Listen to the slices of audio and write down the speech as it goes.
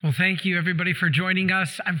Well, thank you, everybody, for joining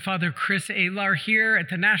us. I'm Father Chris Alar here at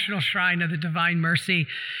the National Shrine of the Divine Mercy.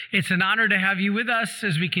 It's an honor to have you with us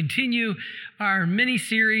as we continue our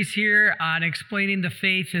mini-series here on explaining the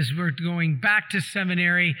faith as we're going back to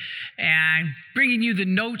seminary and bringing you the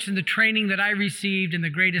notes and the training that I received in the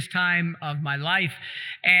greatest time of my life.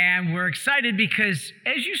 And we're excited because,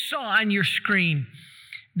 as you saw on your screen,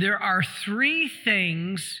 there are three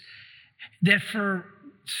things that for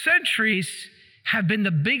centuries have been the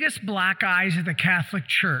biggest black eyes of the Catholic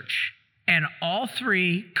Church, and all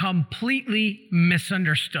three completely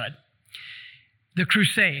misunderstood. The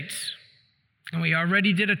Crusades, and we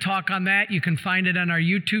already did a talk on that. You can find it on our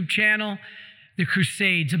YouTube channel. The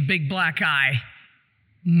Crusades, a big black eye,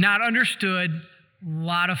 not understood, a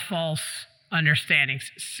lot of false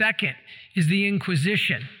understandings. Second is the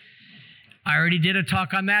Inquisition. I already did a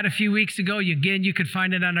talk on that a few weeks ago. Again, you could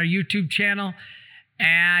find it on our YouTube channel.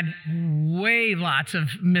 And lots of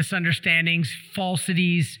misunderstandings,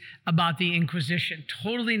 falsities about the Inquisition.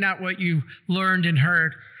 Totally not what you learned and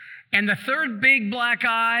heard. And the third big black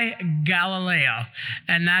eye, Galileo.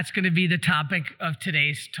 And that's going to be the topic of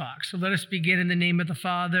today's talk. So let us begin in the name of the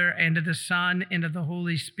Father, and of the Son, and of the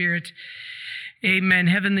Holy Spirit. Amen.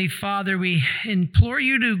 Heavenly Father, we implore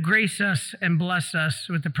you to grace us and bless us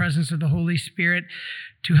with the presence of the Holy Spirit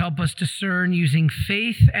to help us discern using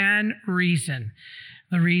faith and reason.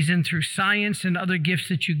 The reason through science and other gifts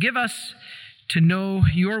that you give us to know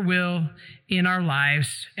your will in our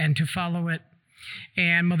lives and to follow it.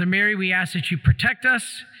 And Mother Mary, we ask that you protect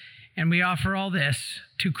us, and we offer all this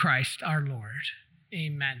to Christ our Lord.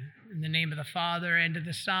 Amen. In the name of the Father, and of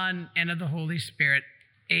the Son, and of the Holy Spirit.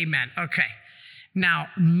 Amen. Okay. Now,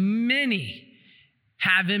 many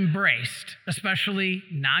have embraced, especially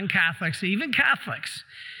non-Catholics, even Catholics,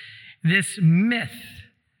 this myth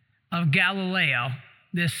of Galileo,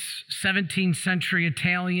 this 17th century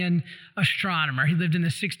Italian astronomer. He lived in the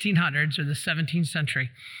 1600s or the 17th century,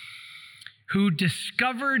 who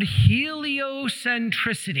discovered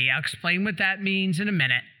heliocentricity. I'll explain what that means in a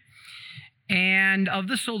minute, and of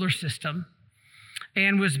the solar system,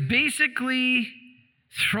 and was basically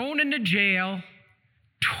thrown into jail,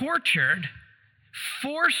 tortured,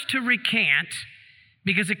 forced to recant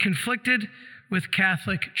because it conflicted with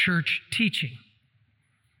Catholic Church teaching.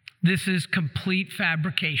 This is complete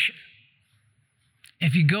fabrication.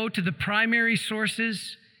 If you go to the primary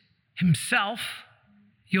sources himself,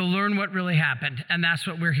 you'll learn what really happened, and that's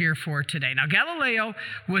what we're here for today. Now, Galileo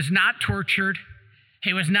was not tortured.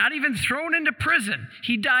 He was not even thrown into prison.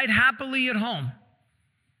 He died happily at home.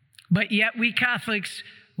 But yet we Catholics,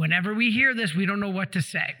 whenever we hear this, we don't know what to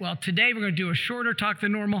say. Well, today we're going to do a shorter talk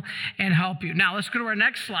than normal and help you. Now, let's go to our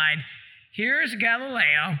next slide. Here's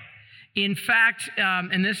Galileo. In fact,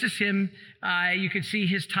 and this is him, you can see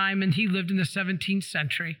his time, and he lived in the 17th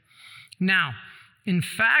century. Now, in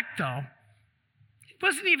fact, though, it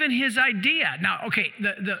wasn't even his idea. Now, okay,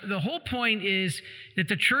 the whole point is that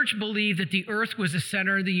the church believed that the earth was the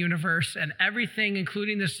center of the universe, and everything,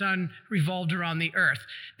 including the sun, revolved around the earth.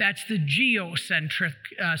 That's the geocentric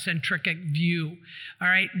view. All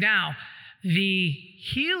right, now, the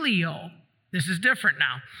helio, this is different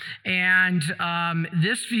now. And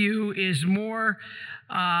this view is more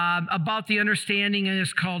about the understanding, and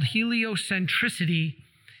it's called heliocentricity,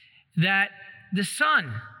 that the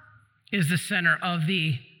sun is the center of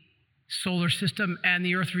the solar system and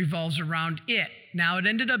the earth revolves around it. Now, it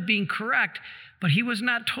ended up being correct, but he was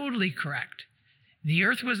not totally correct. The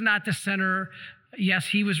earth was not the center. Yes,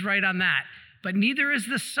 he was right on that. But neither is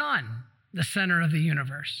the sun the center of the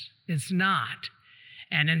universe. It's not.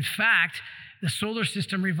 And in fact, the solar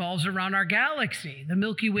system revolves around our galaxy, the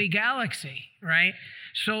Milky Way galaxy, right?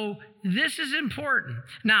 So this is important.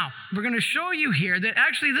 Now, we're going to show you here that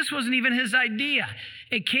actually this wasn't even his idea.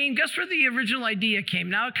 It came, guess where the original idea came?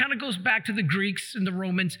 Now, it kind of goes back to the Greeks and the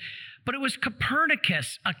Romans, but it was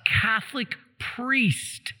Copernicus, a Catholic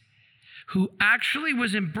priest, who actually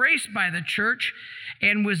was embraced by the church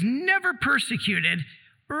and was never persecuted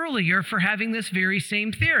earlier for having this very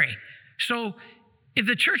same theory. So if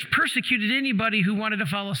the church persecuted anybody who wanted to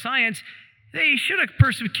follow science, they should have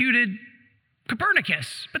persecuted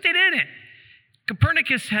Copernicus, but they didn't.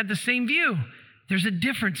 Copernicus had the same view. There's a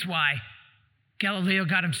difference why Galileo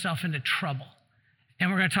got himself into trouble. And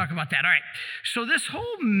we're going to talk about that. All right. So this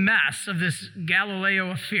whole mess of this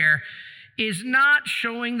Galileo affair is not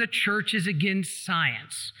showing the church is against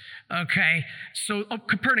science. Okay. So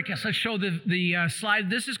Copernicus, let's show the slide.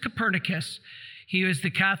 This is Copernicus. He was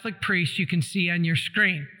the Catholic priest you can see on your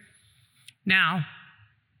screen. Now,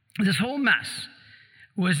 this whole mess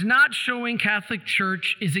was not showing Catholic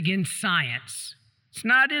Church is against science. It's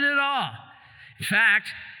not it at all. In fact,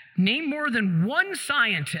 name more than one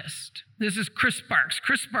scientist. This is Chris Sparks.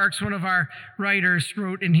 Chris Sparks, one of our writers,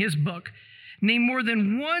 wrote in his book, name more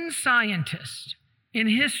than one scientist in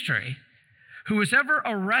history who was ever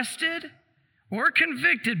arrested or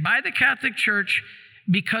convicted by the Catholic Church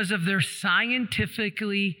because of their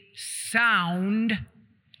scientifically sound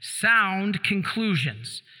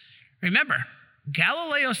conclusions. Remember,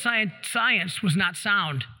 Galileo's science was not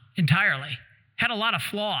sound entirely, had a lot of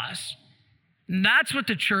flaws. And that's what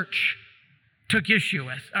the church took issue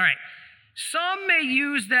with. All right. Some may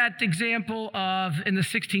use that example of, in the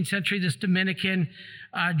 16th century, this Dominican,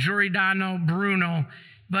 Giordano Bruno,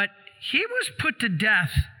 but he was put to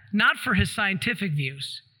death not for his scientific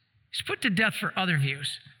views. He's put to death for other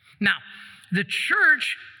views. Now, the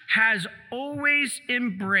church has always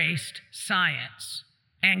embraced science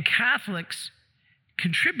and Catholics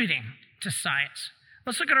contributing to science.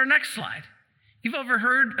 Let's look at our next slide. You've ever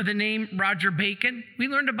heard of the name Roger Bacon? We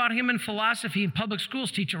learned about him in philosophy and public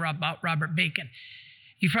schools teacher about Robert Bacon.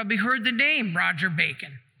 You've probably heard the name Roger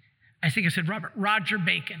Bacon. I think I said Roger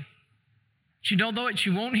Bacon. But you know what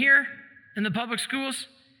you won't hear in the public schools?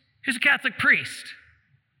 He was a Catholic priest,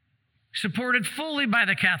 supported fully by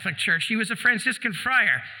the Catholic Church. He was a Franciscan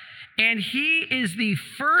friar, and he is the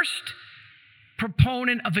first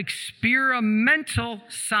proponent of experimental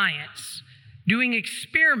science, doing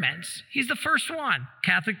experiments. He's the first one,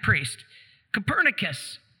 Catholic priest.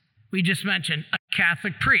 Copernicus, we just mentioned, a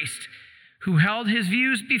Catholic priest who held his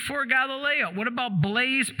views before Galileo. What about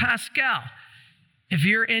Blaise Pascal? If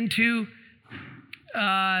you're into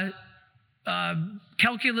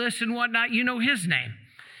calculus and whatnot, you know his name.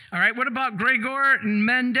 All right, what about Gregor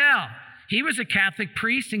Mendel? He was a Catholic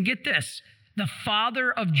priest, and get this, the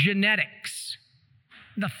father of genetics.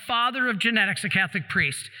 The father of genetics, a Catholic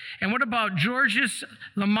priest. And what about Georges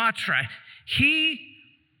Lemaitre? He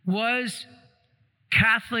was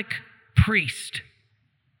Catholic priest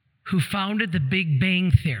who founded the Big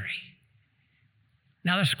Bang Theory.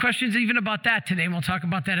 Now, there's questions even about that today, and we'll talk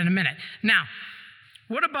about that in a minute. Now,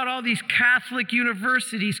 what about all these Catholic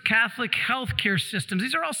universities, Catholic healthcare systems?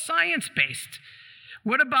 These are all science-based.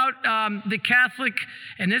 What about the Catholic,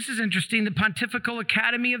 and this is interesting, the Pontifical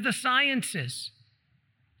Academy of the Sciences?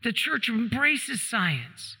 The church embraces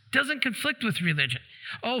science, doesn't conflict with religion.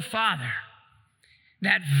 Oh, Father,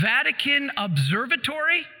 that Vatican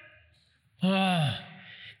Observatory,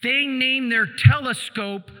 they named their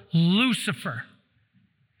telescope Lucifer.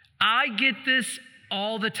 I get this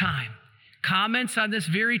all the time. Comments on this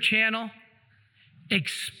very channel.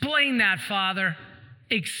 Explain that, Father.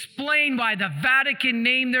 Explain why the Vatican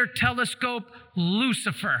named their telescope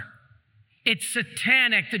Lucifer. It's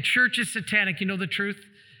satanic. The church is satanic. You know the truth?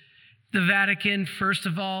 The Vatican, first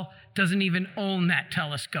of all, doesn't even own that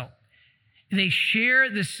telescope. They share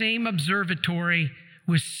the same observatory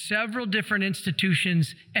with several different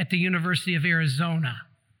institutions at the University of Arizona.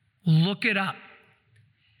 Look it up.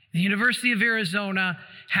 The University of Arizona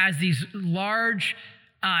has these large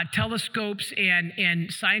telescopes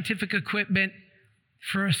and scientific equipment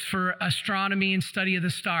for astronomy and study of the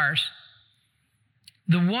stars.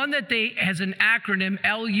 The one that has an acronym,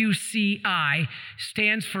 LUCI,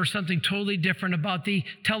 stands for something totally different about the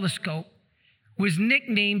telescope, was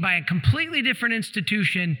nicknamed by a completely different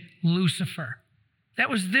institution, Lucifer. That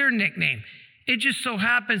was their nickname. It just so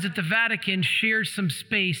happens that the Vatican shares some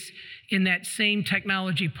space in that same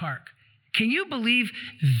technology park. Can you believe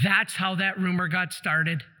that's how that rumor got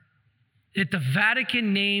started? That the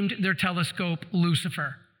Vatican named their telescope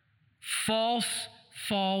Lucifer. False,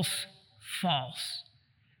 false, false.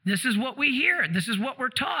 This is what we hear. This is what we're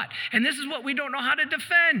taught. And this is what we don't know how to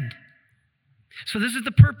defend. So this is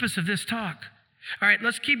the purpose of this talk. All right,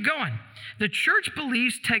 let's keep going. The church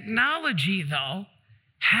believes technology, though,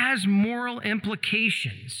 has moral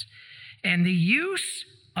implications. And the use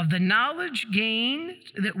of the knowledge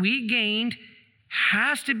that we gained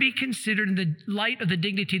has to be considered in the light of the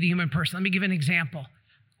dignity of the human person. Let me give an example.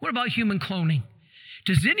 What about human cloning?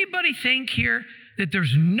 Does anybody think here that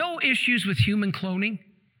there's no issues with human cloning?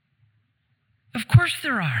 Of course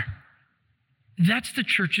there are. That's the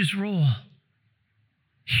church's role.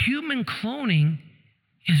 Human cloning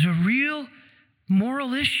is a real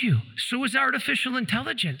moral issue. So is artificial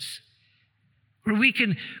intelligence, where we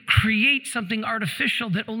can create something artificial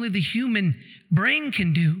that only the human brain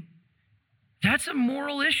can do. That's a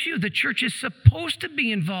moral issue. The church is supposed to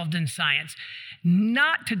be involved in science,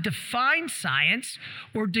 not to define science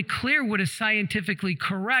or declare what is scientifically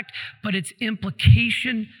correct, but its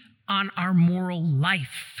implication on our moral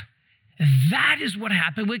life. That is what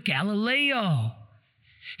happened with Galileo.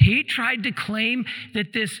 He tried to claim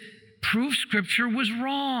that this proof scripture was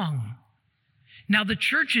wrong. Now, the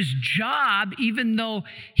church's job, even though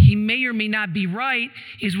he may or may not be right,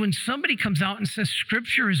 is when somebody comes out and says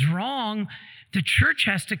Scripture is wrong, the church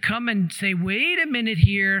has to come and say, wait a minute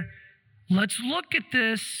here, let's look at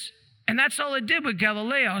this. And that's all it did with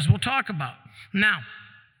Galileo, as we'll talk about. Now,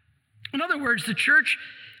 in other words, the church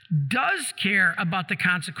does care about the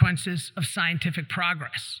consequences of scientific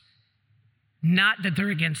progress, not that they're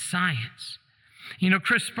against science. You know,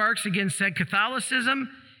 Chris Sparks again said Catholicism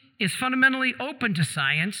is fundamentally open to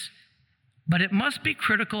science, but it must be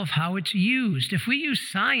critical of how it's used. If we use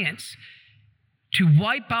science to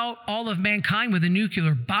wipe out all of mankind with a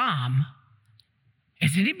nuclear bomb,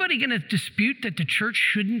 is anybody going to dispute that the church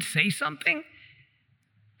shouldn't say something?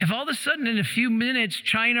 If all of a sudden in a few minutes,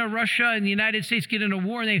 China, Russia, and the United States get in a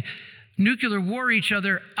war and they nuclear war each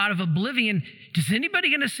other out of oblivion, is anybody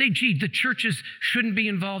going to say, gee, the churches shouldn't be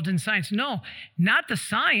involved in science? No, not the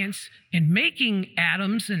science in making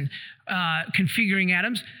atoms and configuring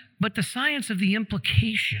atoms, but the science of the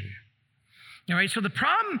implication. All right, so the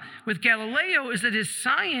problem with Galileo is that his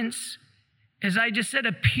science, as I just said,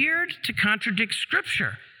 appeared to contradict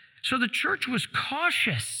Scripture. So the church was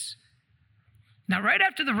cautious. Now, right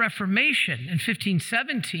after the Reformation in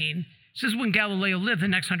 1517, this is when Galileo lived the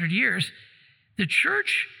next 100 years, the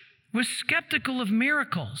church was skeptical of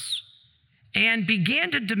miracles and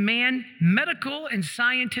began to demand medical and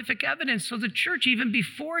scientific evidence. So the church, even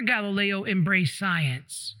before Galileo, embraced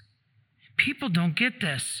science. People don't get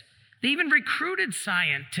this. They even recruited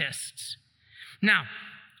scientists. Now,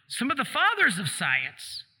 some of the fathers of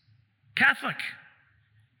science, Catholic,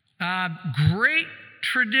 great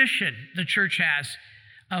tradition the church has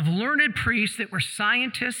of learned priests that were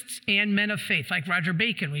scientists and men of faith, like Roger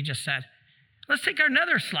Bacon, we just said. Let's take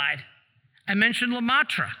another slide. I mentioned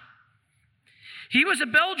Lemaitre. He was a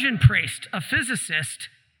Belgian priest, a physicist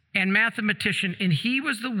and mathematician, and he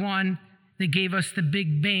was the one that gave us the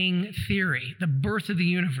Big Bang theory, the birth of the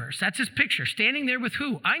universe. That's his picture, standing there with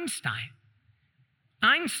who? Einstein.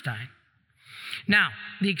 Now,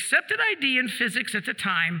 the accepted idea in physics at the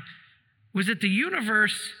time was that the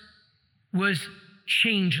universe was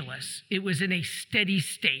changeless. It was in a steady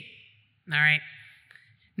state, all right?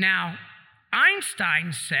 Now,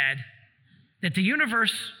 Einstein said that the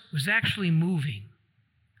universe was actually moving.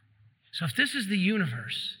 So if this is the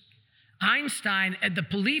universe, Einstein, the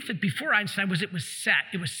belief before Einstein was it was set,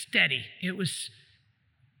 it was steady, it was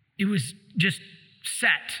just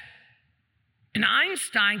set. And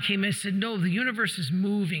Einstein came in and said, no, the universe is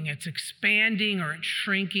moving. It's expanding or it's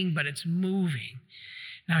shrinking, but it's moving.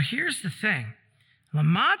 Now, here's the thing.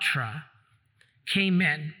 Lemaitre came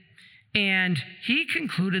in and he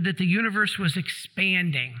concluded that the universe was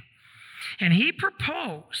expanding. And he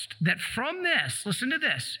proposed that from this, listen to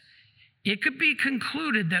this, it could be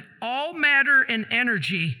concluded that all matter and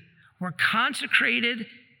energy were concentrated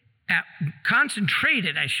at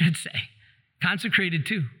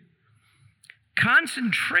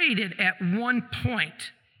one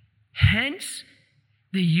point. Hence,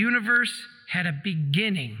 the universe had a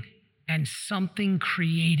beginning and something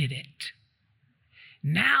created it.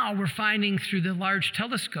 Now we're finding through the large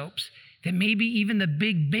telescopes that maybe even the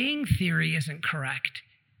Big Bang theory isn't correct.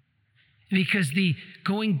 Because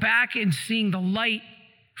going back and seeing the light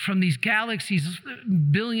from these galaxies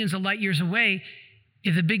billions of light years away,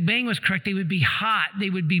 if the Big Bang was correct, they would be hot, they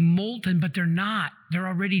would be molten, but they're not. They're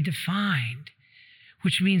already defined,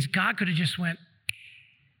 which means God could have just went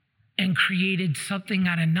and created something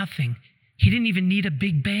out of nothing. He didn't even need a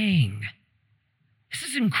Big Bang. This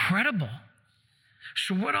is incredible.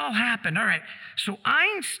 So what all happened? All right, so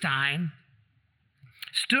Einstein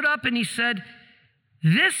stood up and he said,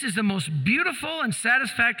 this is the most beautiful and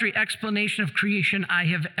satisfactory explanation of creation I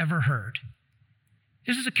have ever heard.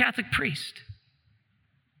 This is a Catholic priest.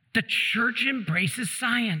 The church embraces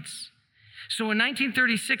science. So in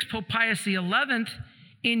 1936, Pope Pius XI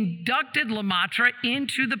inducted Lemaitre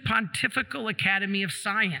into the Pontifical Academy of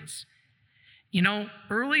Science. You know,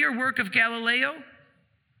 earlier work of Galileo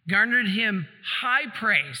garnered him high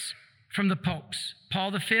praise from the popes,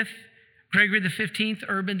 Paul V, Gregory XV,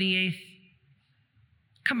 Urban VIII.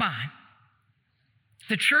 Come on.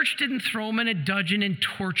 The church didn't throw him in a dungeon and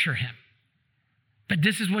torture him. But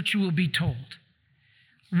this is what you will be told.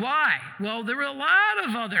 Why? Well, there were a lot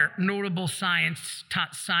of other notable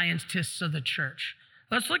scientists of the church.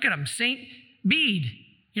 Let's look at them. St. Bede,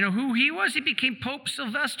 you know who he was? He became Pope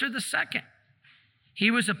Sylvester II. He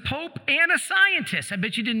was a pope and a scientist. I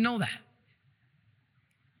bet you didn't know that.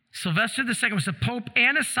 Sylvester II was a pope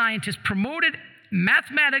and a scientist, promoted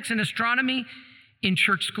mathematics and astronomy in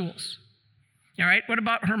church schools. All right, what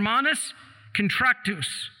about Hermanus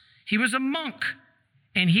Contractus? He was a monk,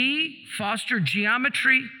 and he fostered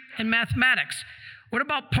geometry and mathematics. What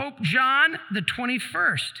about Pope John the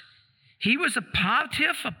 21st? He was a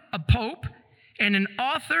pontiff, a pope, and an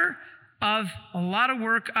author of a lot of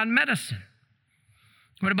work on medicine.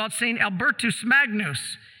 What about St. Albertus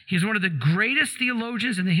Magnus? He's one of the greatest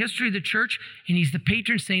theologians in the history of the church, and he's the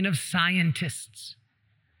patron saint of scientists.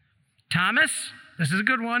 Thomas, this is a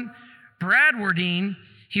good one, Bradwardine,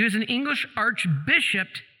 he was an English archbishop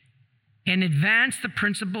and advanced the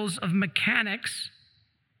principles of mechanics.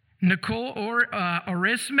 Nicole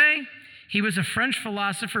Orisme, he was a French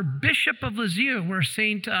philosopher, Bishop of Lisieux, where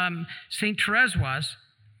Saint Therese was.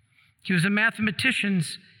 He was a mathematician,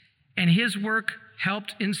 and his work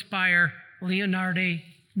helped inspire Leonardo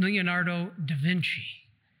da Vinci.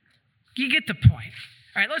 You get the point.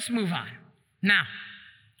 All right, let's move on. Now,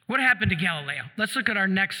 what happened to Galileo? Let's look at our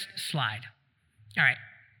next slide. All right.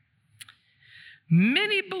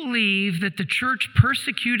 Many believe that the church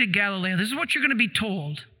persecuted Galileo. This is what you're going to be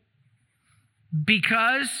told.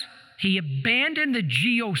 Because he abandoned the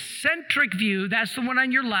geocentric view, that's the one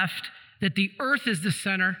on your left, that the earth is the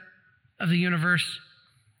center of the universe.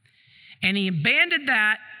 And he abandoned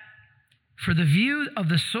that for the view of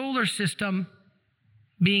the solar system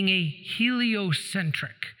being a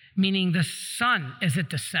heliocentric, meaning the sun is at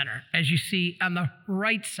the center, as you see on the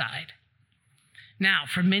right side. Now,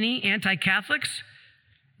 for many anti-Catholics,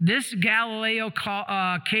 this Galileo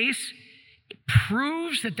case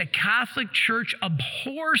proves that the Catholic Church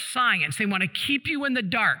abhors science. They want to keep you in the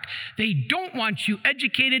dark. They don't want you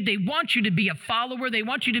educated. They want you to be a follower. They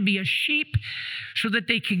want you to be a sheep so that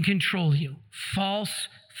they can control you. False,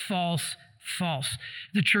 false, false.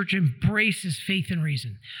 The church embraces faith and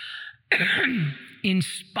reason.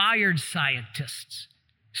 Inspired scientists,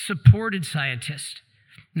 supported scientists.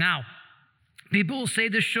 Now, people will say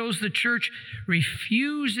this shows the church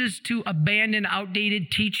refuses to abandon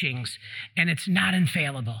outdated teachings, and it's not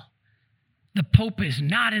infallible. The Pope is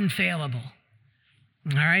not infallible.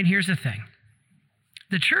 All right, here's the thing.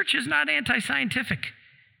 The church is not anti-scientific.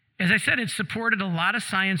 As I said, it's supported a lot of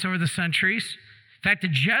science over the centuries. In fact, the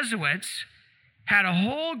Jesuits had a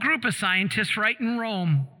whole group of scientists right in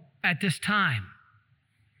Rome at this time.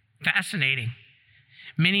 Fascinating.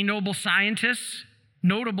 Many notable scientists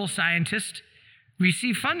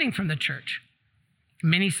received funding from the church.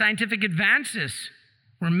 Many scientific advances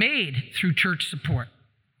were made through church support.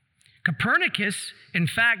 Copernicus, in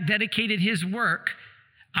fact, dedicated his work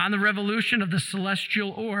on the revolution of the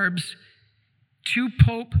celestial orbs to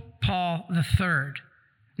Pope Paul III.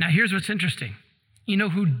 Now, here's what's interesting. You know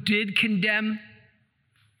who did condemn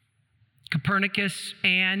Copernicus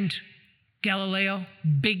and Galileo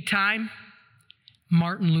big time?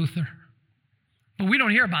 Martin Luther. But we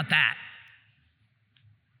don't hear about that.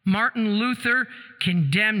 Martin Luther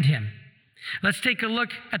condemned him. Let's take a look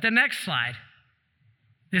at the next slide.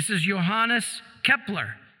 This is Johannes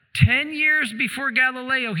Kepler. 10 years before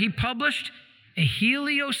Galileo, he published a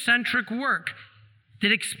heliocentric work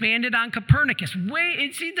that expanded on Copernicus.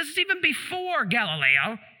 This is even before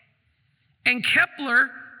Galileo. And Kepler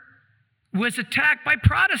was attacked by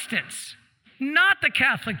Protestants, not the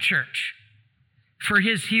Catholic Church, for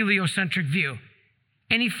his heliocentric view.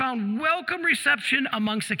 And he found welcome reception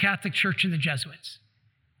amongst the Catholic Church and the Jesuits.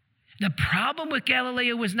 The problem with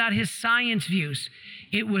Galileo was not his science views.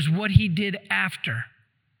 It was what he did after.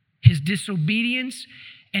 His disobedience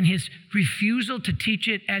and his refusal to teach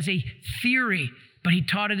it as a theory, but he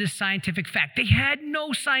taught it as scientific fact. They had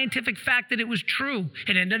no scientific fact that it was true.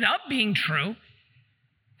 It ended up being true.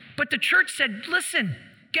 But the church said, listen,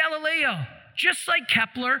 Galileo, just like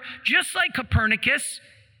Kepler, just like Copernicus,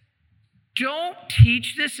 don't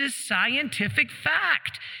teach this as scientific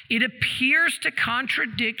fact. It appears to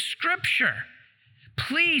contradict Scripture.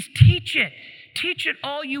 Please teach it. Teach it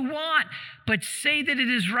all you want, but say that it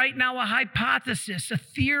is right now a hypothesis, a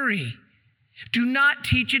theory. Do not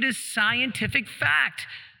teach it as scientific fact.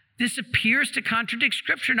 This appears to contradict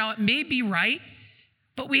Scripture. Now, it may be right,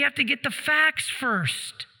 but we have to get the facts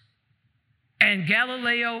first. And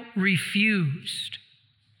Galileo refused.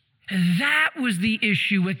 That was the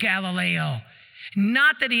issue with Galileo.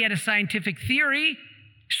 Not that he had a scientific theory.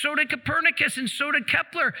 So did Copernicus and so did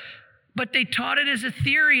Kepler. But they taught it as a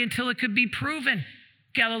theory until it could be proven.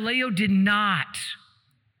 Galileo did not.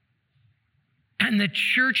 And the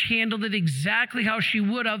church handled it exactly how she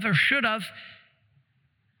would have or should have.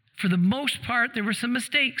 For the most part, there were some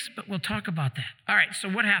mistakes, but we'll talk about that. All right, so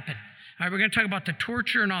what happened? All right, we're going to talk about the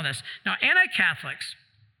torture and all this. Now, anti-Catholics,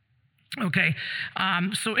 okay,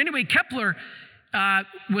 so anyway, Kepler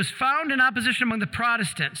was found in opposition among the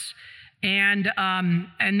Protestants. And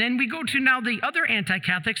then we go to now the other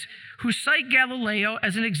anti-Catholics who cite Galileo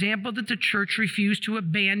as an example that the church refused to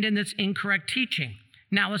abandon its incorrect teaching.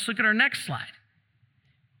 Now let's look at our next slide.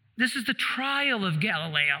 This is the trial of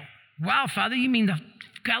Galileo. Wow, Father, you mean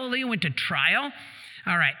Galileo went to trial?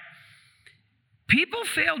 All right. People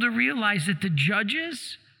fail to realize that the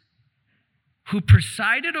judges who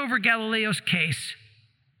presided over Galileo's case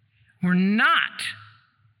were not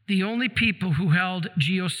the only people who held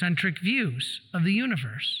geocentric views of the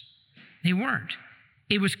universe. They weren't.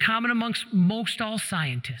 It was common amongst most all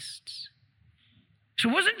scientists. So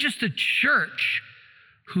it wasn't just the church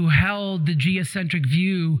who held the geocentric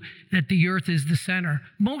view that the earth is the center.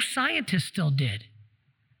 Most scientists still did.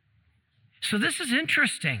 So this is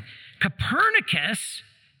interesting. Copernicus,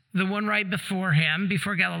 the one right before him,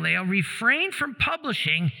 before Galileo, refrained from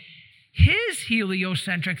publishing his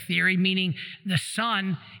heliocentric theory, meaning the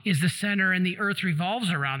sun is the center and the earth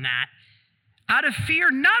revolves around that, out of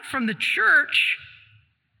fear not from the church,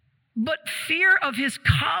 but fear of his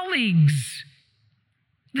colleagues,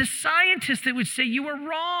 the scientists that would say you were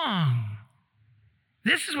wrong.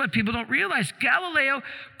 This is what people don't realize. Galileo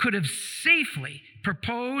could have safely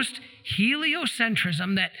proposed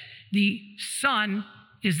heliocentrism, that the sun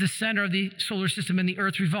is the center of the solar system and the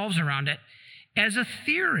earth revolves around it, as a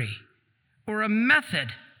theory or a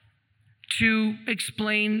method to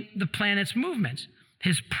explain the planet's movements.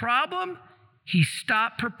 His problem, he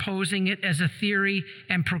stopped proposing it as a theory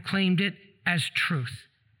and proclaimed it as truth.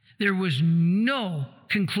 There was no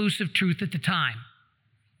conclusive truth at the time.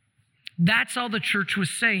 That's all the church was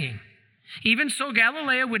saying. Even so,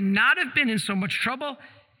 Galileo would not have been in so much trouble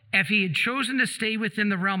if he had chosen to stay within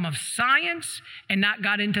the realm of science and not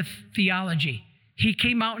got into theology. He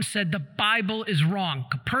came out and said the Bible is wrong.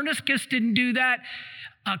 Copernicus didn't do that.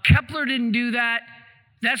 Kepler didn't do that.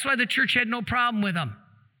 That's why the church had no problem with him.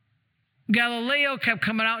 Galileo kept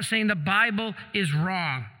coming out and saying the Bible is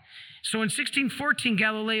wrong. So in 1614,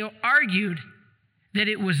 Galileo argued that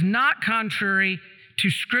it was not contrary to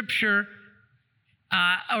Scripture,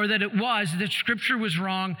 or that Scripture was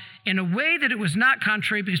wrong in a way that it was not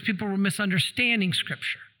contrary because people were misunderstanding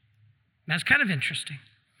Scripture. That's kind of interesting.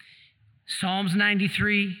 Psalms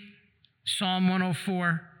 93, Psalm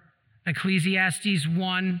 104, Ecclesiastes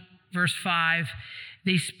 1, verse 5,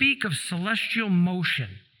 they speak of celestial motion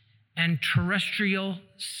and terrestrial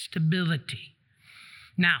stability.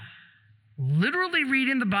 Now, literally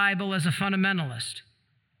reading the Bible as a fundamentalist,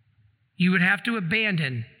 you would have to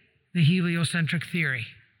abandon the heliocentric theory.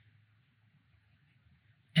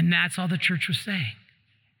 And that's all the church was saying.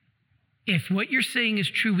 If what you're saying is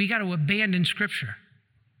true, we got to abandon Scripture.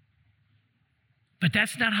 But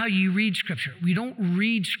that's not how you read Scripture. We don't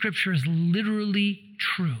read Scripture as literally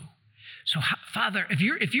true. So, Father, if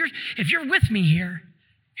you're with me here,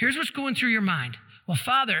 here's what's going through your mind. Well,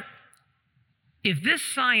 Father, if this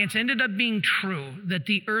science ended up being true, that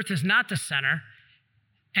the earth is not the center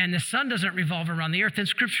and the sun doesn't revolve around the earth, then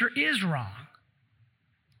Scripture is wrong.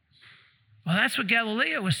 Well, that's what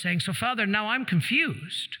Galileo was saying. So, Father, now I'm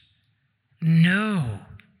confused. No.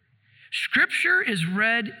 Scripture is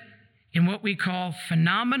read in what we call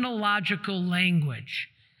phenomenological language.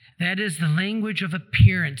 That is the language of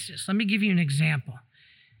appearances. Let me give you an example.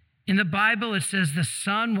 In the Bible, it says the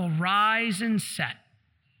sun will rise and set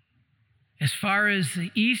as far as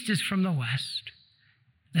the east is from the west.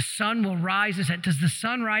 The sun will rise and set. Does the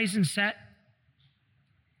sun rise and set?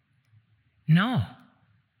 No.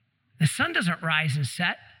 The sun doesn't rise and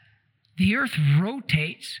set. The earth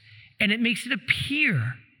rotates, and it makes it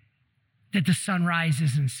appear that the sun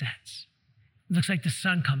rises and sets. It looks like the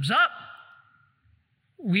sun comes up,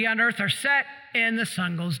 we on earth are set, and the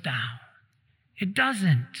sun goes down. It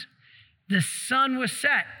doesn't. The sun was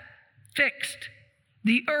set, fixed.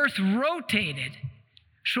 The earth rotated,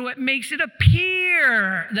 so it makes it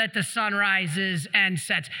appear that the sun rises and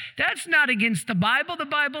sets. That's not against the Bible. The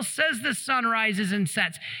Bible says the sun rises and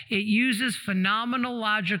sets. It uses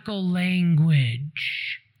phenomenological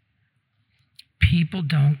language. People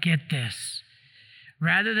don't get this.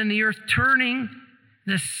 Rather than the earth turning,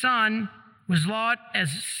 the sun was laud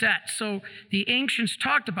as set. So the ancients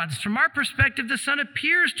talked about this. From our perspective, the sun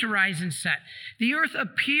appears to rise and set. The earth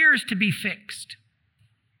appears to be fixed,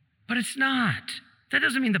 but it's not. That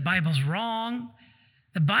doesn't mean the Bible's wrong.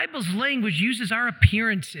 The Bible's language uses our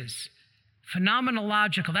appearances,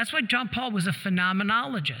 phenomenological. That's why John Paul was a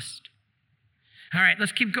phenomenologist. All right,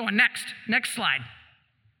 let's keep going. Next slide.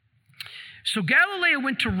 So Galileo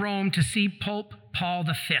went to Rome to see Pope Paul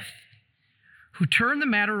V, who turned the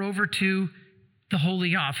matter over to the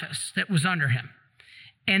Holy Office that was under him.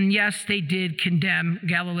 And yes, they did condemn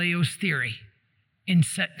Galileo's theory in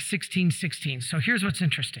 1616. So here's what's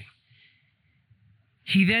interesting.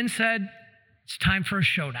 He then said, it's time for a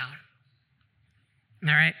showdown.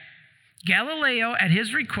 All right. Galileo, at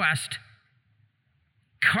his request,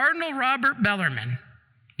 Cardinal Robert Bellarmine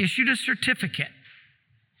issued a certificate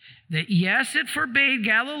that, yes, it forbade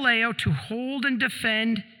Galileo to hold and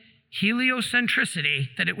defend heliocentricity,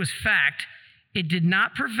 that it was fact. It did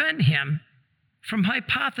not prevent him from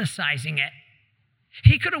hypothesizing it.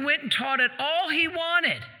 He could have went and taught it all he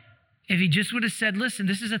wanted if he just would have said, listen,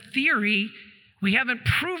 this is a theory. We haven't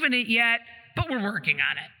proven it yet, but we're working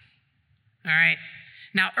on it. All right.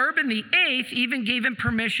 Now, Urban VIII even gave him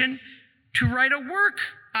permission to write a work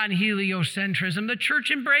on heliocentrism. The church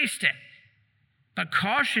embraced it, but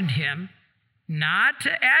cautioned him not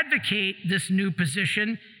to advocate this new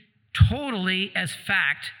position totally as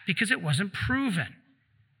fact because it wasn't proven.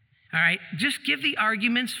 All right, just give the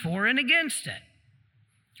arguments for and against it.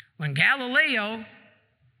 When Galileo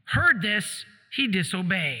heard this, he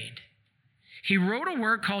disobeyed. He wrote a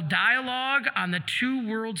work called Dialogue on the Two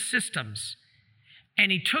World Systems,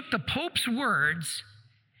 and he took the Pope's words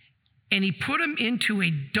and he put them into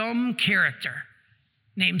a dumb character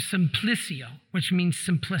named Simplicio, which means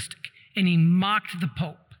simplistic, and he mocked the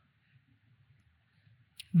Pope.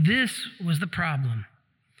 This was the problem.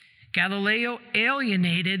 Galileo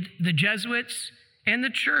alienated the Jesuits and the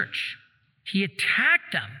church. He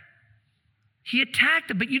attacked them.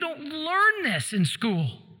 But you don't learn this in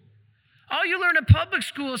school. All you learn in public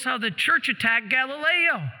school is how the church attacked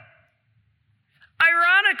Galileo.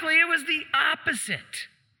 Ironically, it was the opposite.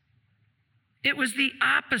 It was the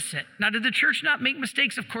opposite. Now, did the church not make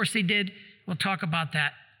mistakes? Of course they did. We'll talk about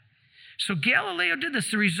that. So Galileo did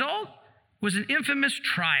this. The result was an infamous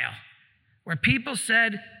trial where people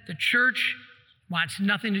said the church wants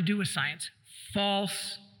nothing to do with science.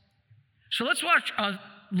 False. So let's watch a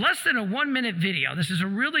less than a 1-minute video. This is a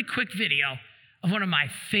really quick video of one of my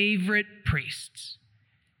favorite priests.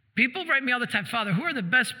 People write me all the time, Father, who are the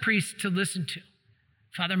best priests to listen to?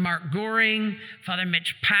 Father Mark Goring, Father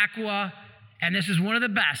Mitch Pacwa, and this is one of the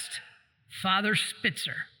best, Father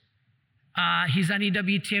Spitzer. He's on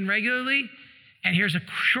EWTN regularly, and here's a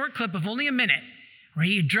short clip of only a minute where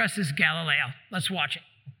he addresses Galileo. Let's watch it.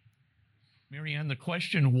 Marianne, the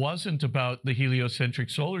question wasn't about the heliocentric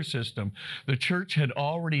solar system. The church had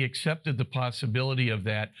already accepted the possibility of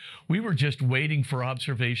that. We were just waiting for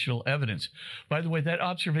observational evidence. By the way, that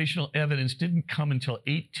observational evidence didn't come until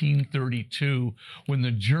 1832 when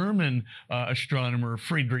the German astronomer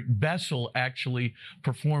Friedrich Bessel actually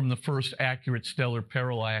performed the first accurate stellar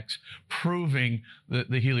parallax proving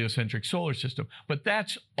the heliocentric solar system. But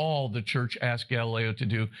that's all the church asked Galileo to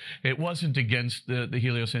do. It wasn't against the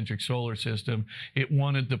heliocentric solar system. It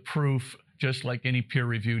wanted the proof, just like any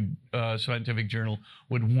peer-reviewed scientific journal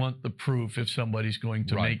would want the proof if somebody's going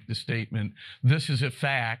to make the statement, this is a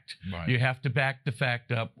fact. You have to back the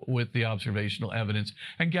fact up with the observational evidence.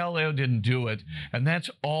 And Galileo didn't do it. And that's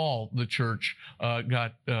all the church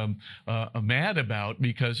got mad about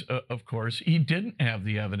because, of course, he didn't have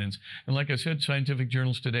the evidence. And like I said, scientific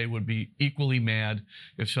journals today would be equally mad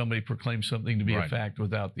if somebody proclaimed something to be a fact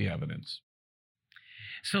without the evidence.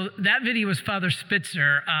 So that video was Father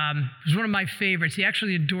Spitzer. It was one of my favorites. He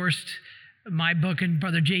actually endorsed my book and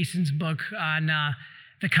Brother Jason's book on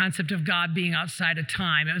the concept of God being outside of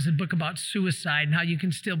time. It was a book about suicide and how you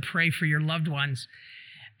can still pray for your loved ones.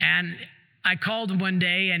 And I called him one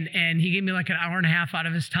day, and he gave me like an hour and a half out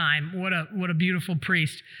of his time. What a beautiful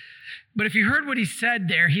priest. But if you heard what he said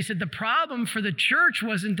there, he said the problem for the church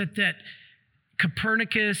wasn't that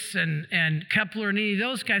Copernicus and Kepler and any of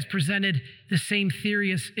those guys presented the same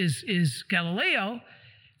theory as Galileo.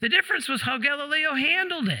 The difference was how Galileo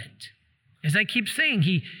handled it. As I keep saying,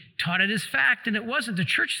 he taught it as fact, and it wasn't. The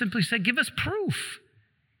church simply said, give us proof.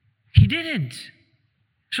 He didn't.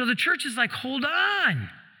 So the church is like, hold on.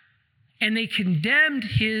 And they condemned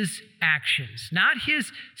his actions, not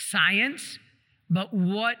his science, but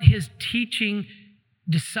what his teaching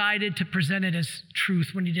decided to present it as truth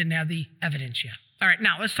when he didn't have the evidence yet. All right,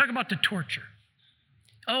 now let's talk about the torture.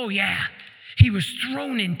 Oh yeah, he was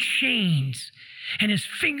thrown in chains and his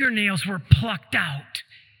fingernails were plucked out.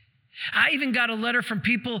 I even got a letter from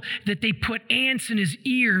people that they put ants in his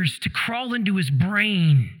ears to crawl into his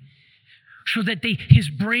brain so that his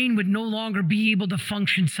brain would no longer be able to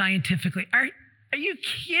function scientifically. Are you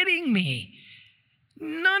kidding me?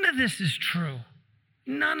 None of this is true.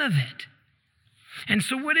 None of it. And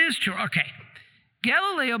so what is true? Okay,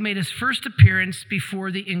 Galileo made his first appearance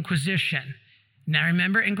before the Inquisition. Now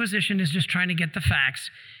remember, Inquisition is just trying to get the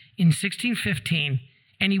facts. In 1615,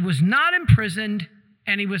 and he was not imprisoned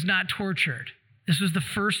and he was not tortured. This was the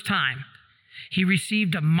first time. He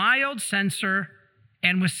received a mild censure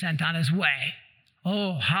and was sent on his way.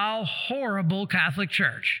 Oh, how horrible, Catholic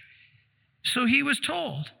Church. So he was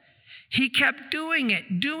told. He kept doing it.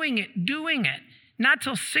 Not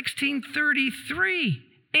till 1633,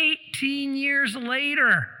 18 years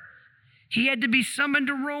later, he had to be summoned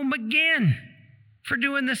to Rome again for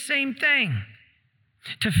doing the same thing,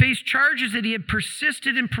 to face charges that he had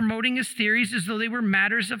persisted in promoting his theories as though they were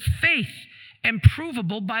matters of faith and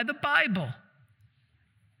provable by the Bible.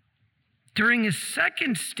 During his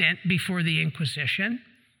second stint before the Inquisition,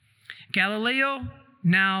 Galileo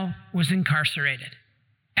now was incarcerated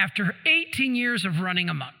after 18 years of running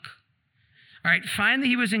amok. All right, finally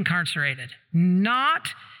he was incarcerated,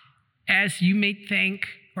 not as you may think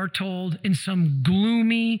or told in some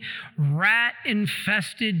gloomy,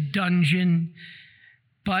 rat-infested dungeon,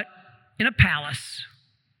 but in a palace.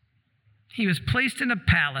 He was placed in a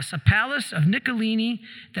palace of Niccolini,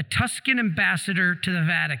 the Tuscan ambassador to the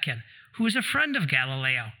Vatican, who was a friend of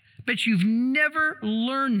Galileo. But you've never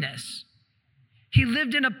learned this. He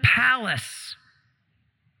lived in a palace.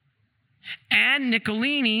 And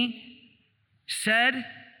Niccolini said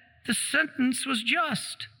the sentence was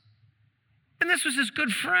just. And this was his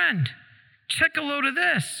good friend. Check a load of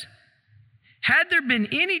this. Had there been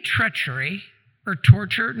any treachery or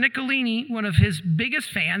torture, Niccolini, one of his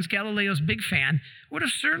biggest fans, Galileo's big fan, would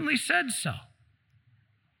have certainly said so.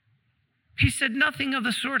 He said nothing of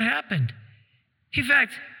the sort happened. In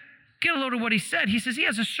fact, get a load of what he said. He says he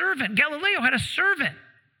has a servant. Galileo had a servant.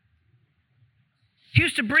 He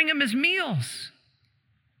used to bring him his meals.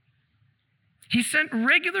 He sent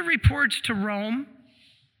regular reports to Rome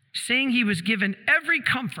saying he was given every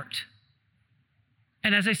comfort.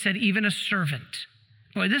 And as I said, even a servant.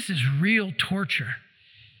 Boy, this is real torture.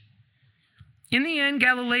 In the end,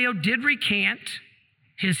 Galileo did recant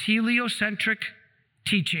his heliocentric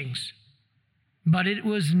teachings, but it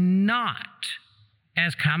was not,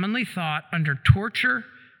 as commonly thought, under torture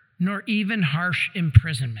nor even harsh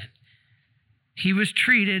imprisonment. He was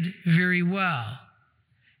treated very well.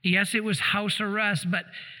 Yes, it was house arrest, but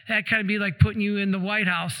that kind of be like putting you in the White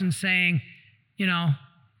House and saying,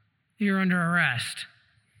 you're under arrest.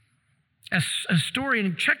 As a historian,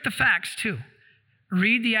 and check the facts too.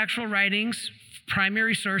 Read the actual writings,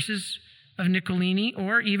 primary sources of Niccolini,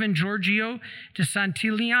 or even Giorgio de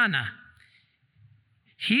Santillana.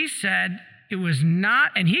 He said it was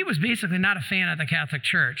not, and he was basically not a fan of the Catholic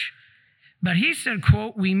Church, but he said,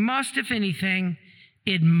 quote, "We must, if anything,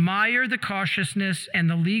 admire the cautiousness and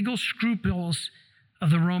the legal scruples of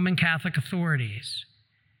the Roman Catholic authorities.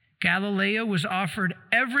 Galileo was offered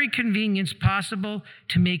every convenience possible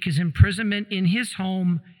to make his imprisonment in his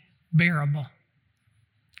home bearable."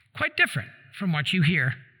 Quite different from what you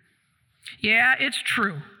hear. Yeah, it's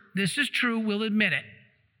true. This is true. We'll admit it.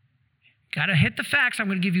 Got to hit the facts. I'm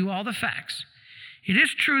going to give you all the facts. It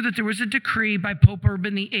is true that there was a decree by Pope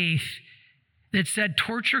Urban VIII that said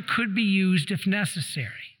torture could be used if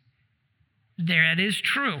necessary. That is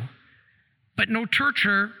true. But no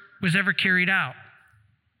torture was ever carried out.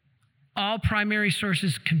 All primary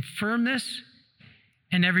sources confirm this,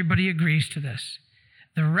 and everybody agrees to this.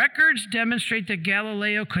 The records demonstrate that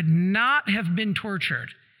Galileo could not have been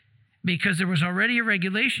tortured because there was already a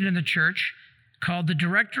regulation in the church called the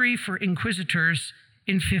Directory for Inquisitors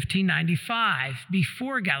in 1595,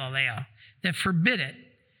 before Galileo, that forbid it.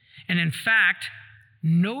 And in fact,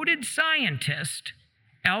 noted scientist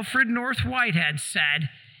Alfred North Whitehead said,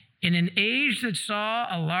 in an age that saw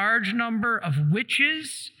a large number of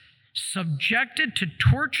witches subjected to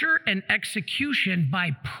torture and execution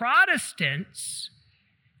by Protestants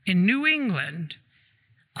in New England,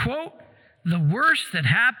 quote, "The worst that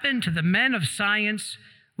happened to the men of science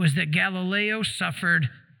was that Galileo suffered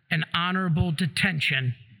an honorable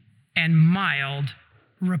detention and mild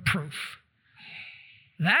reproof."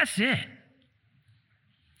 That's it.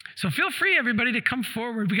 So feel free, everybody, to come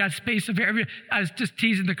forward. We got space of I was just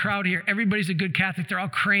teasing the crowd here. Everybody's a good Catholic. They're all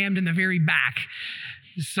crammed in the very back.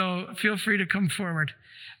 So feel free to come forward.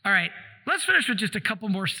 All right, let's finish with just a couple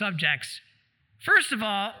more subjects. First of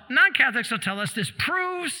all, non-Catholics will tell us this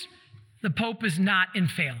proves the Pope is not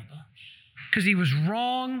infallible because he was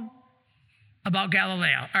wrong about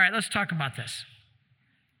Galileo. All right, let's talk about this.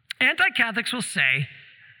 Anti-Catholics will say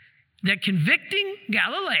that convicting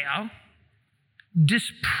Galileo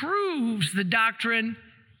disproves the doctrine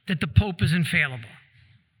that the Pope is infallible.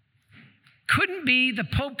 Couldn't be, the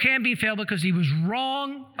Pope can't be infallible because he was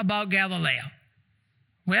wrong about Galileo.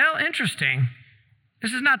 Well, interesting.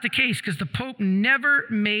 This is not the case because the Pope never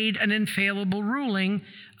made an infallible ruling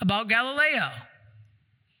about Galileo.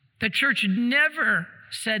 The church never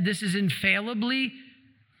said this is infallibly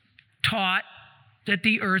taught that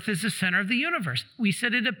the earth is the center of the universe. We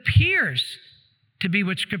said it appears to be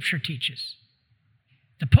what Scripture teaches.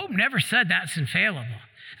 The Pope never said that's infallible.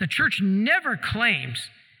 The church never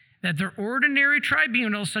claims that their ordinary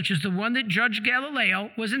tribunal, such as the one that judged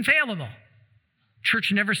Galileo, was infallible.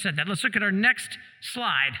 Church never said that. Let's look at our next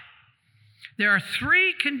slide. There are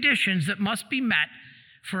 3 conditions that must be met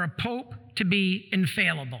for a pope to be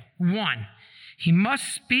infallible. 1, he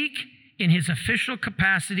must speak in his official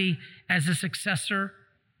capacity as a successor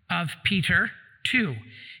of Peter. 2,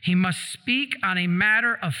 he must speak on a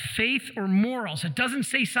matter of faith or morals. It doesn't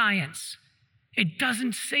say science. It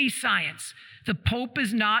doesn't say science. The Pope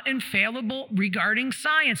is not infallible regarding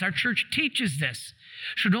science. Our church teaches this.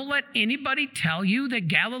 So don't let anybody tell you that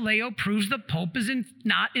Galileo proves the Pope is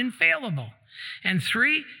not infallible. And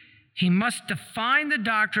 3, he must define the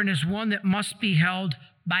doctrine as one that must be held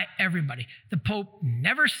by everybody. The Pope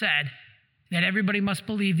never said that everybody must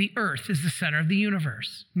believe the earth is the center of the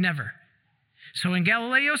universe. Never. So in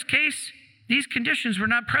Galileo's case, these conditions were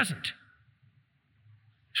not present.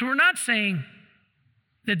 So we're not saying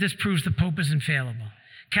that this proves the Pope is infallible.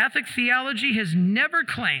 Catholic theology has never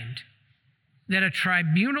claimed that a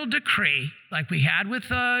tribunal decree, like we had with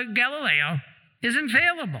Galileo, is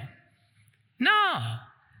infallible. No.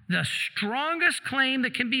 The strongest claim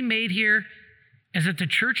that can be made here is that the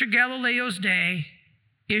Church of Galileo's day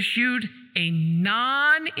issued a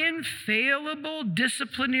non-infallible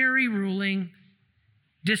disciplinary ruling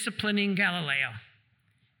disciplining Galileo.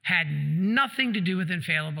 Had nothing to do with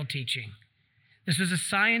infallible teaching. This was a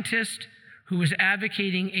scientist who was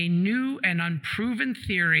advocating a new and unproven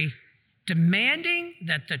theory, demanding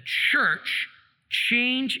that the church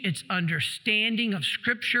change its understanding of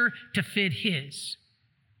Scripture to fit his.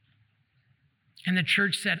 And the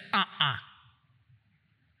church said,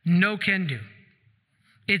 no can do.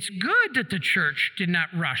 It's good that the church did not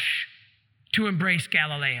rush to embrace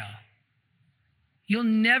Galileo. You'll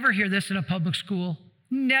never hear this in a public school.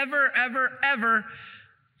 Never, ever, ever.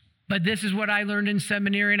 But this is what I learned in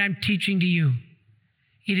seminary, and I'm teaching to you.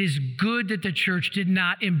 It is good that the church did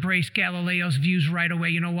not embrace Galileo's views right away.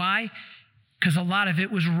 You know why? Because a lot of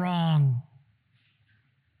it was wrong.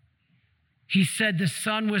 He said the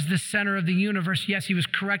sun was the center of the universe. Yes, he was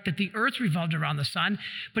correct that the earth revolved around the sun,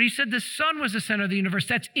 but he said the sun was the center of the universe.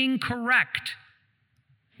 That's incorrect.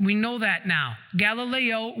 We know that now.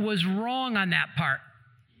 Galileo was wrong on that part.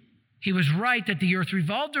 He was right that the earth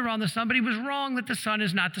revolved around the sun, but he was wrong that the sun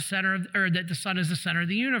is not the center of, or that the sun is the center of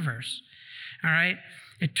the universe. All right?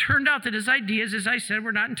 It turned out that his ideas, as I said,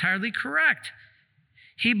 were not entirely correct.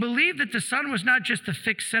 He believed that the sun was not just the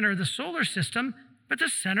fixed center of the solar system, but the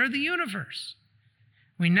center of the universe.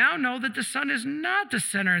 We now know that the sun is not the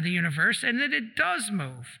center of the universe and that it does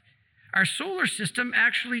move. Our solar system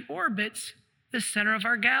actually orbits the center of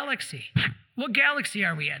our galaxy. What galaxy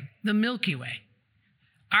are we in? The Milky Way.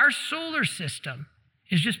 Our solar system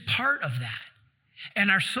is just part of that. And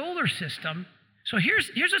our solar system, so here's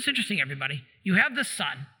what's interesting, everybody. You have the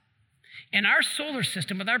sun. In our solar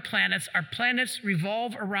system with our planets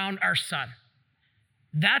revolve around our sun.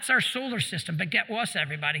 That's our solar system. But get what,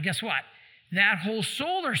 everybody? Guess what? That whole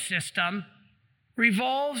solar system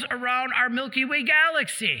revolves around our Milky Way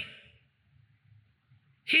galaxy.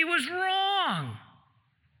 He was wrong.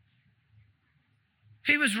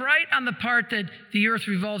 He was right on the part that the earth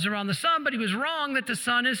revolves around the sun, but he was wrong that the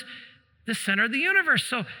sun is the center of the universe.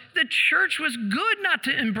 So the church was good not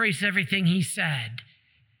to embrace everything he said,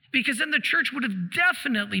 because then the church would have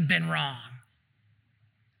definitely been wrong.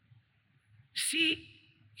 See,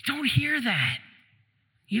 you don't hear that.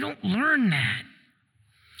 You don't learn that.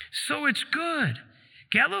 So it's good.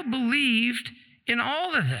 Galileo believed in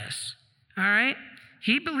all of this, all right?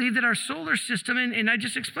 He believed that our solar system, and I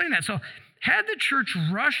just explained that. So had the church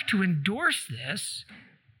rushed to endorse this,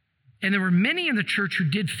 and there were many in the church who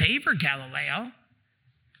did favor Galileo,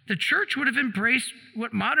 the church would have embraced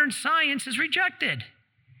what modern science has rejected.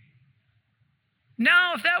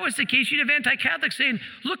 Now, if that was the case, you'd have anti-Catholics saying,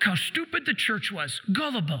 look how stupid the church was,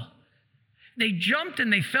 gullible. They jumped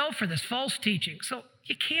and they fell for this false teaching. So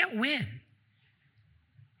you can't win.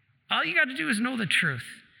 All you got to do is know the truth.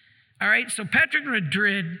 All right, so Patrick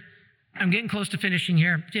Madrid, I'm getting close to finishing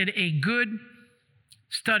here, did a good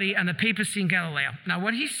study on the papacy and Galileo. Now,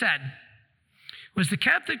 what he said was the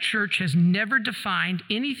Catholic Church has never defined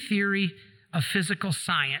any theory of physical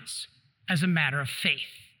science as a matter of faith.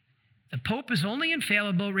 The Pope is only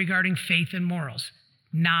infallible regarding faith and morals,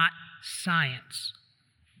 not science.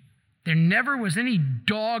 There never was any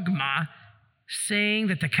dogma saying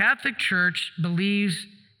that the Catholic Church believes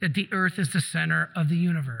that the earth is the center of the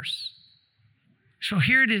universe. So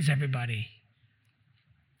here it is, everybody.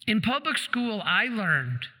 In public school, I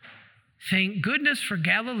learned, thank goodness for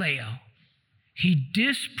Galileo, he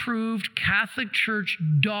disproved Catholic Church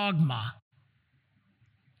dogma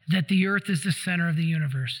that the earth is the center of the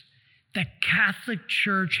universe. The Catholic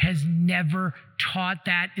Church has never taught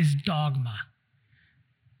that as dogma.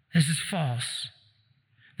 This is false.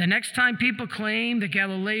 The next time people claim that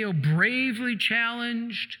Galileo bravely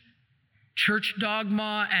challenged church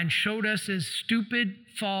dogma and showed us as stupid,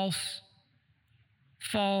 false.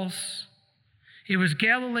 It was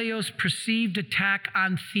Galileo's perceived attack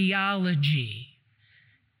on theology,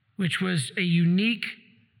 which was a unique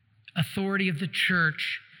authority of the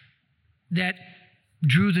church that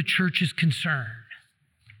drew the church's concern.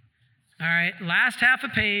 All right, last half a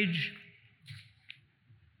page.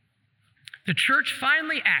 The church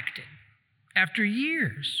finally acted after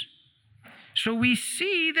years. So we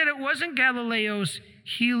see that it wasn't Galileo's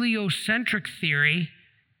heliocentric theory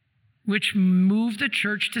which moved the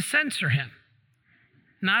church to censor him.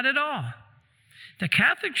 Not at all. The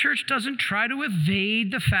Catholic Church doesn't try to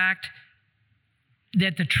evade the fact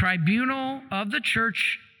that the tribunal of the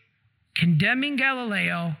church condemning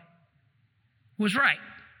Galileo was right.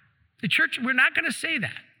 The church, we're not going to say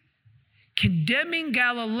that. Condemning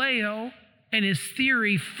Galileo and his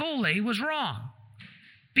theory fully was wrong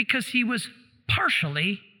because he was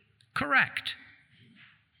partially correct.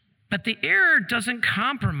 But the error doesn't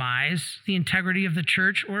compromise the integrity of the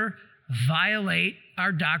church or violate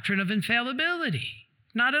our doctrine of infallibility.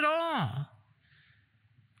 Not at all.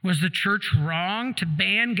 Was the church wrong to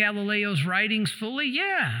ban Galileo's writings fully?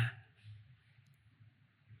 Yeah.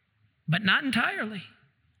 But not entirely.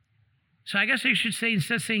 So I guess I should say,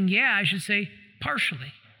 instead of saying yeah, I should say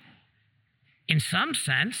partially. In some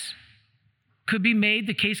sense,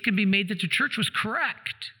 the case can be made that the church was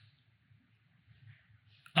correct.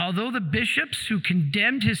 Although the bishops who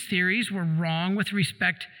condemned his theories were wrong with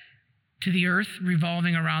respect to the earth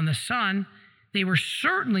revolving around the sun, they were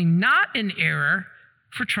certainly not in error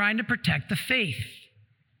for trying to protect the faith,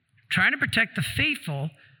 trying to protect the faithful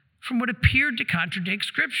from what appeared to contradict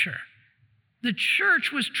Scripture. The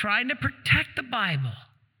church was trying to protect the Bible.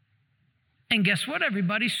 And guess what,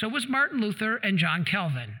 everybody? So was Martin Luther and John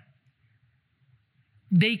Calvin.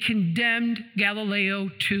 They condemned Galileo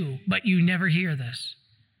too, but you never hear this.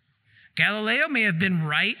 Galileo may have been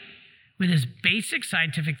right with his basic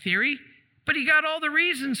scientific theory, but he got all the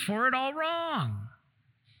reasons for it all wrong.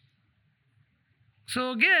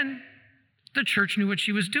 So again, the church knew what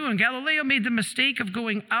she was doing. Galileo made the mistake of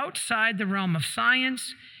going outside the realm of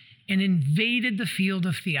science and invaded the field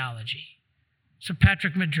of theology. So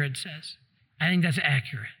Patrick Madrid says. I think that's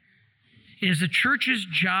accurate. It is the church's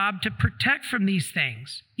job to protect from these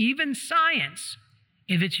things, even science,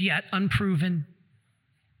 if it's yet unproven.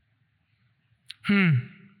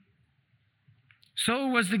 So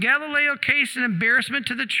was the Galileo case an embarrassment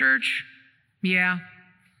to the church? Yeah.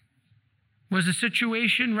 Was the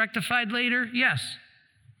situation rectified later? Yes.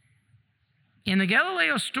 And the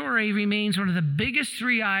Galileo story remains one of the biggest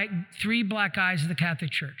three black eyes of the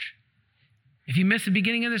Catholic Church. If you missed the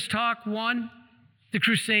beginning of this talk, 1, the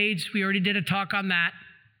Crusades, we already did a talk on that,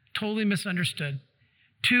 totally misunderstood.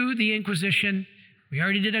 2, the Inquisition, we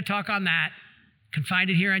already did a talk on that, can find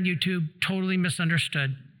it here on YouTube, totally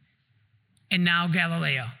misunderstood. And now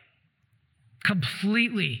Galileo,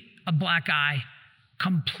 completely a black eye,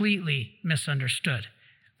 completely misunderstood.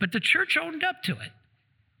 But the church owned up to it.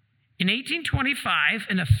 In 1825,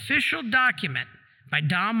 an official document by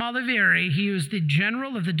Dom Oliveri, he was the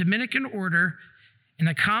general of the Dominican order, and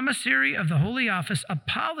the commissary of the Holy Office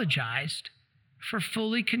apologized for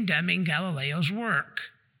fully condemning Galileo's work.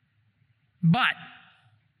 But,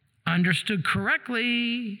 understood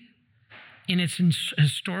correctly in its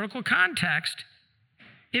historical context,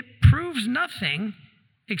 it proves nothing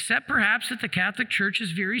except perhaps that the Catholic Church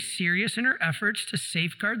is very serious in her efforts to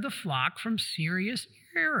safeguard the flock from serious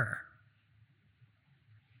error.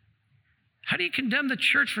 How do you condemn the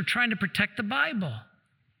church for trying to protect the Bible?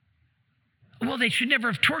 Well, they should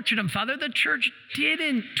never have tortured him, Father. The church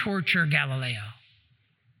didn't torture Galileo.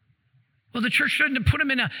 Well, the church shouldn't have put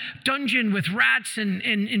him in a dungeon with rats and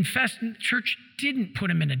infest. The church didn't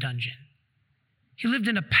put him in a dungeon. He lived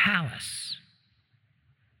in a palace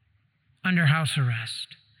under house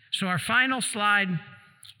arrest. So our final slide,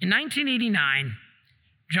 in 1989,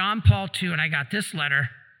 John Paul II, and I got this letter,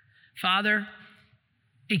 Father,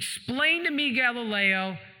 explain to me,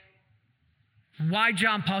 Galileo, why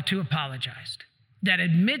John Paul II apologized, that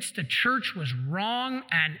admits the church was wrong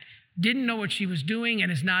and didn't know what she was doing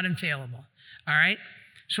and is not infallible. All right?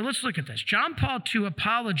 So let's look at this. John Paul II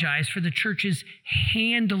apologized for the church's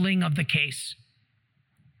handling of the case.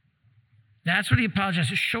 That's what he apologized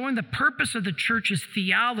for, showing the purpose of the church is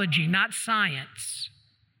theology, not science.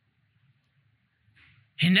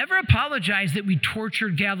 He never apologized that we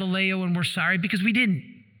tortured Galileo and we're sorry, because we didn't.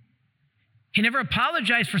 He never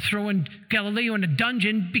apologized for throwing Galileo in a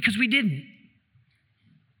dungeon, because we didn't.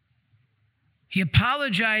 He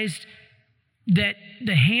apologized that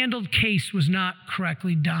the handled case was not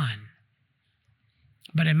correctly done.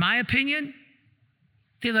 But in my opinion,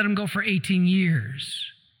 they let him go for 18 years,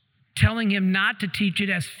 telling him not to teach it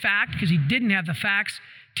as fact because he didn't have the facts,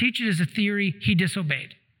 teach it as a theory. He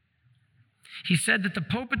disobeyed. He said that the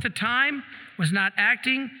Pope at the time was not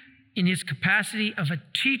acting in his capacity of a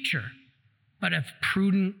teacher, but of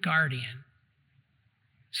prudent guardian.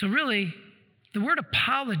 So really, the word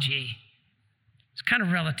apology is kind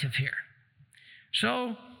of relative here.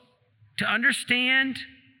 So to understand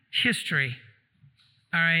history,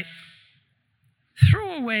 all right,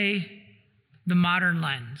 throw away the modern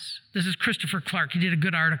lens. This is Christopher Clark. He did a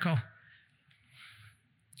good article.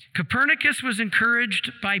 Copernicus was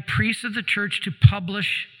encouraged by priests of the church to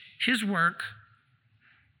publish his work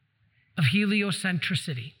of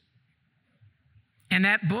heliocentricity. And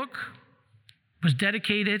that book was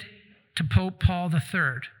dedicated to Pope Paul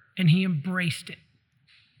III, and he embraced it.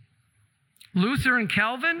 Luther and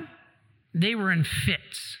Calvin, they were in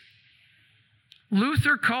fits.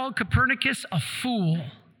 Luther called Copernicus a fool.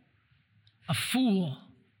 A fool.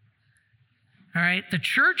 All right, the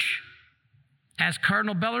church, as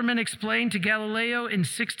Cardinal Bellarmine explained to Galileo in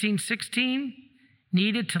 1616,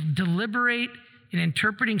 needed to deliberate in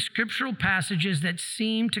interpreting scriptural passages that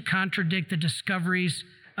seem to contradict the discoveries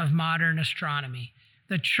of modern astronomy.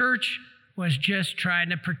 The church was just trying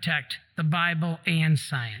to protect the Bible and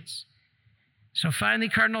science. So finally,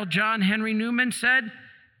 Cardinal John Henry Newman said,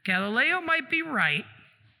 Galileo might be right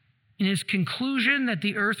in his conclusion that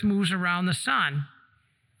the earth moves around the sun,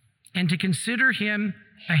 and to consider him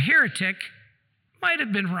a heretic might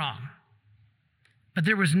have been wrong. But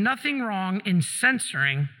there was nothing wrong in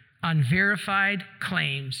censoring unverified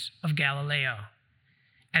claims of Galileo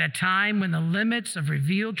at a time when the limits of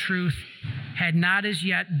revealed truth had not as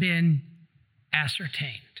yet been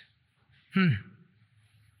ascertained.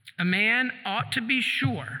 A man ought to be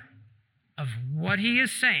sure of what he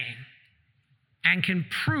is saying and can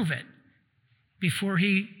prove it before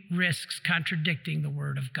he risks contradicting the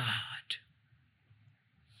word of God.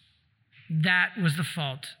 That was the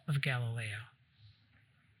fault of Galileo.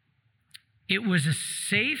 It was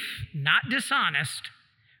safe, not dishonest,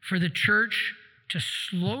 for the church to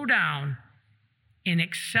slow down in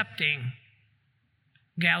accepting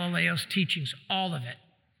Galileo's teachings, all of it.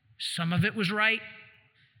 Some of it was right,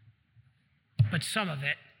 but some of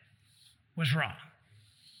it was wrong.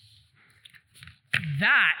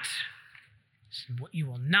 That is what you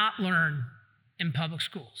will not learn in public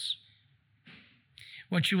schools.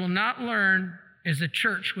 What you will not learn is the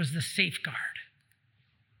church was the safeguard.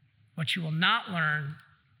 What you will not learn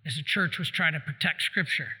is the church was trying to protect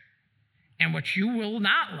Scripture. And what you will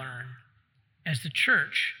not learn is the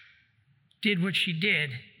church did what she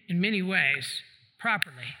did in many ways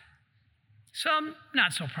properly. Some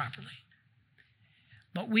not so properly.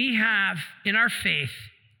 But we have in our faith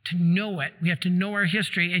to know it. We have to know our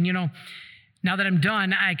history. And now that I'm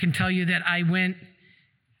done, I can tell you that I went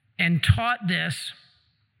and taught this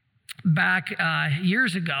back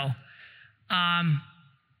years ago.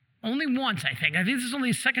 Only once, I think. I think this is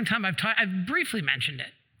only the second time I've taught. I've briefly mentioned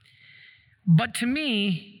it. But to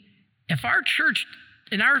me, if our church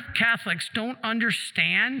and our Catholics don't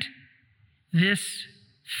understand this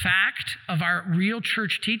fact of our real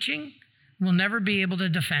church teaching, we'll never be able to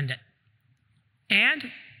defend it. And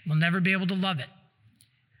we'll never be able to love it.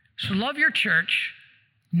 So love your church,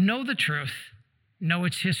 know the truth, know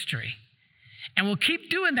its history. And we'll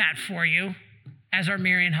keep doing that for you as our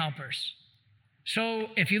Marian helpers. So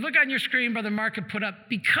if you look on your screen, Brother Mark had put up,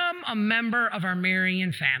 become a member of our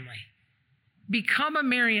Marian family. Become a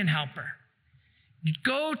Marian helper.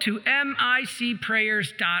 Go to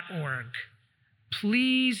micprayers.org.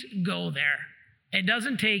 Please go there. It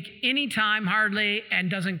doesn't take any time hardly and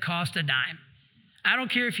doesn't cost a dime. I don't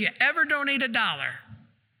care if you ever donate $1.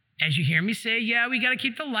 As you hear me say, yeah, we got to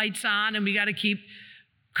keep the lights on and we got to keep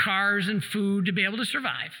cars and food to be able to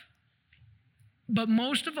survive. But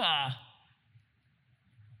most of all,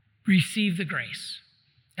 receive the grace.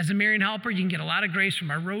 As a Marian helper, you can get a lot of grace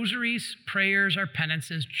from our rosaries, prayers, our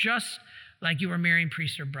penances, just like you were a Marian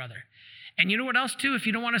priest or brother. And you know what else, too? If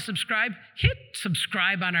you don't want to subscribe, hit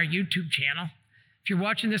subscribe on our YouTube channel. If you're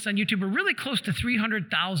watching this on YouTube, we're really close to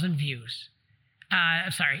 300,000 views.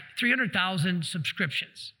 300,000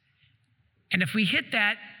 subscriptions. And if we hit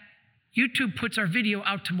that, YouTube puts our video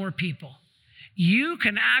out to more people. you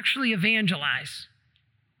can actually evangelize.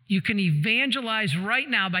 You can evangelize right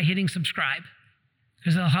now by hitting subscribe,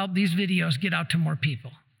 because it'll help these videos get out to more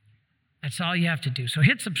people. That's all you have to do. So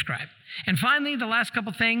hit subscribe. And finally, the last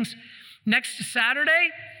couple things. Next Saturday,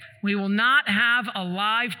 we will not have a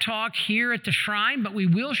live talk here at the shrine, but we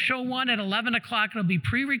will show one at 11 o'clock. It'll be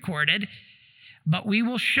pre-recorded. But we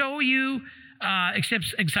will show you,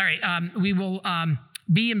 we will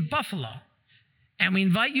be in Buffalo. And we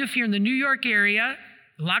invite you, if you're in the New York area,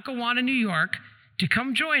 Lackawanna, New York, to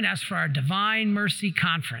come join us for our Divine Mercy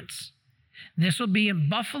Conference. This will be in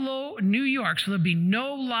Buffalo, New York, so there'll be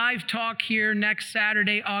no live talk here next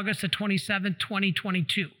Saturday, August the 27th,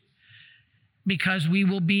 2022, because we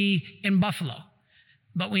will be in Buffalo.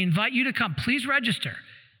 But we invite you to come. Please register.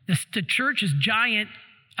 The church is giant.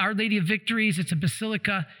 Our Lady of Victories, it's a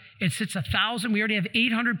basilica. It sits 1,000. We already have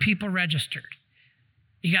 800 people registered.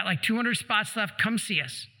 You got like 200 spots left. Come see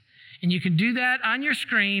us. And you can do that on your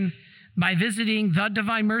screen by visiting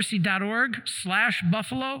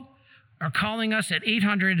thedivinemercy.org/Buffalo or calling us at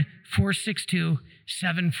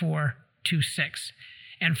 800-462-7426.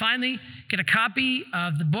 And finally, get a copy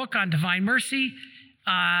of the book on Divine Mercy.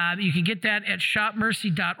 You can get that at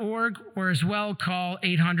shopmercy.org, or as well call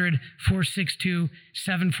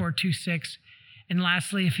 800-462-7426. And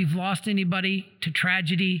lastly, if you've lost anybody to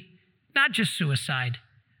tragedy, not just suicide,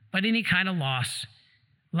 but any kind of loss,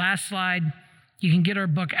 last slide, you can get our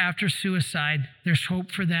book, After Suicide. There's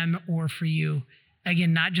hope for them or for you.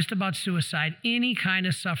 Again, not just about suicide, any kind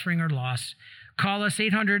of suffering or loss. Call us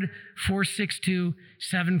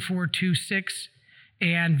 800-462-7426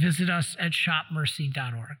 and visit us at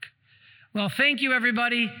shopmercy.org. Well, thank you,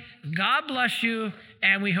 everybody. God bless you,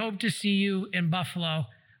 and we hope to see you in Buffalo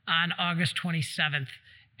on August 27th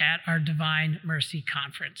at our Divine Mercy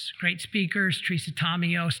Conference. Great speakers, Teresa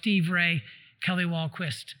Tomeo, Steve Ray, Kelly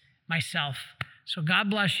Walquist, myself. So God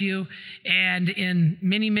bless you, and in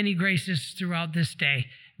many, many graces throughout this day.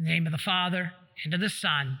 In the name of the Father, and of the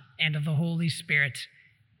Son, and of the Holy Spirit.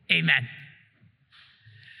 Amen.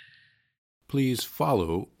 Please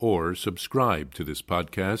follow or subscribe to this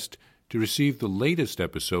podcast to receive the latest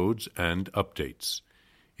episodes and updates.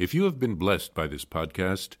 If you have been blessed by this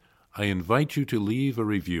podcast, I invite you to leave a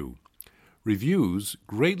review. Reviews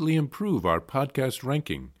greatly improve our podcast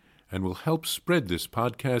ranking and will help spread this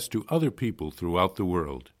podcast to other people throughout the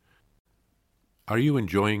world. Are you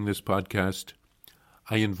enjoying this podcast?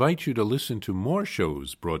 I invite you to listen to more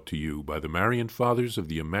shows brought to you by the Marian Fathers of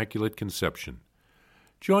the Immaculate Conception.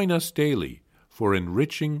 Join us daily for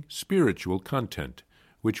enriching spiritual content,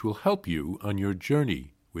 which will help you on your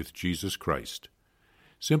journey with Jesus Christ.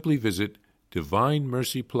 Simply visit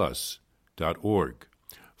DivineMercyPlus.org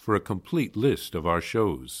for a complete list of our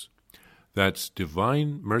shows. That's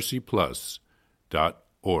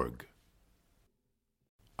DivineMercyPlus.org.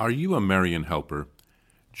 Are you a Marian helper?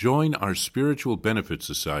 Join our Spiritual Benefit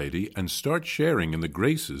Society and start sharing in the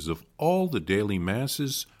graces of all the daily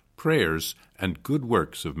masses, prayers, and good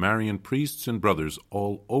works of Marian priests and brothers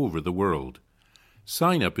all over the world.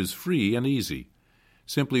 Sign up is free and easy.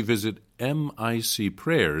 Simply visit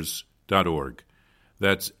micprayers.org.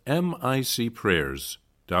 That's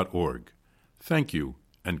micprayers.org. Thank you,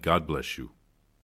 and God bless you.